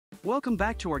Welcome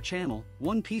back to our channel,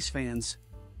 One Piece fans.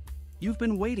 You've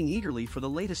been waiting eagerly for the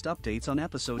latest updates on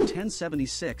episode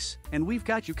 1076, and we've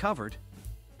got you covered.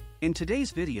 In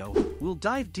today's video, we'll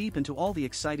dive deep into all the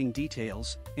exciting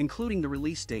details, including the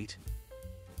release date.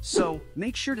 So,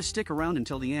 make sure to stick around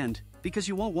until the end, because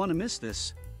you won't want to miss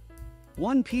this.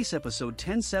 One Piece episode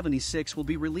 1076 will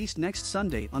be released next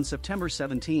Sunday on September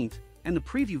 17th, and the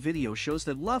preview video shows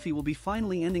that Luffy will be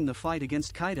finally ending the fight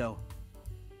against Kaido.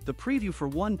 The preview for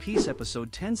One Piece episode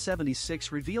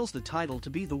 1076 reveals the title to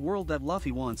be The World That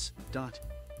Luffy Wants.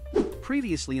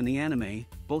 Previously in the anime,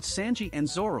 both Sanji and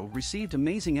Zoro received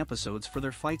amazing episodes for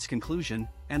their fight's conclusion,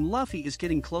 and Luffy is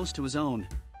getting close to his own.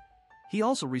 He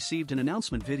also received an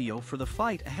announcement video for the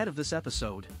fight ahead of this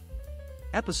episode.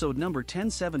 Episode number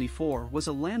 1074 was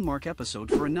a landmark episode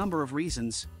for a number of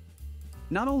reasons.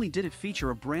 Not only did it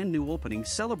feature a brand new opening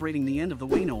celebrating the end of the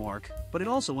Wano arc, but it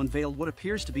also unveiled what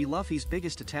appears to be Luffy's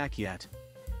biggest attack yet.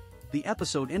 The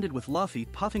episode ended with Luffy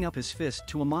puffing up his fist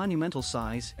to a monumental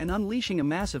size and unleashing a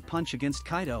massive punch against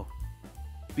Kaido.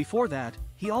 Before that,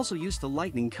 he also used the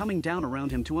lightning coming down around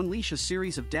him to unleash a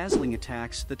series of dazzling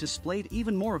attacks that displayed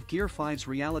even more of Gear 5's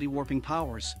reality warping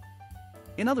powers.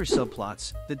 In other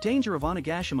subplots, the danger of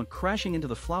Onigashima crashing into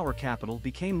the flower capital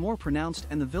became more pronounced,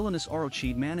 and the villainous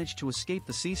Orochi managed to escape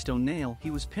the sea stone nail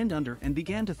he was pinned under and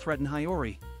began to threaten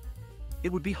Hiyori.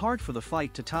 It would be hard for the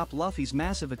fight to top Luffy's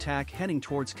massive attack heading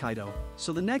towards Kaido,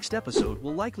 so the next episode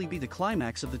will likely be the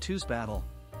climax of the two's battle.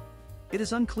 It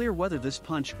is unclear whether this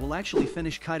punch will actually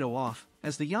finish Kaido off,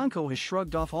 as the Yonko has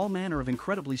shrugged off all manner of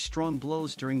incredibly strong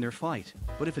blows during their fight,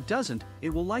 but if it doesn't,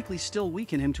 it will likely still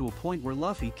weaken him to a point where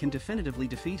Luffy can definitively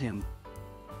defeat him.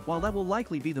 While that will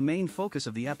likely be the main focus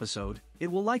of the episode,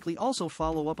 it will likely also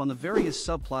follow up on the various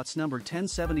subplots number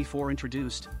 1074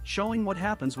 introduced, showing what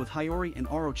happens with Hiyori and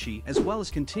Orochi as well as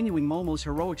continuing Momo's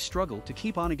heroic struggle to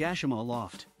keep Onigashima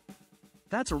aloft.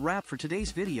 That's a wrap for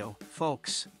today's video,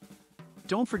 folks.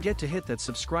 Don't forget to hit that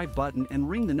subscribe button and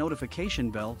ring the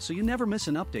notification bell so you never miss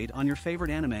an update on your favorite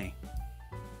anime.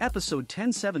 Episode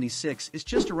 1076 is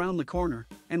just around the corner,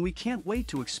 and we can't wait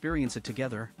to experience it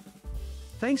together.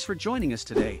 Thanks for joining us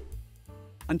today.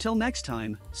 Until next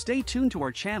time, stay tuned to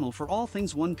our channel for all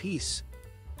things One Piece.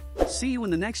 See you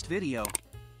in the next video.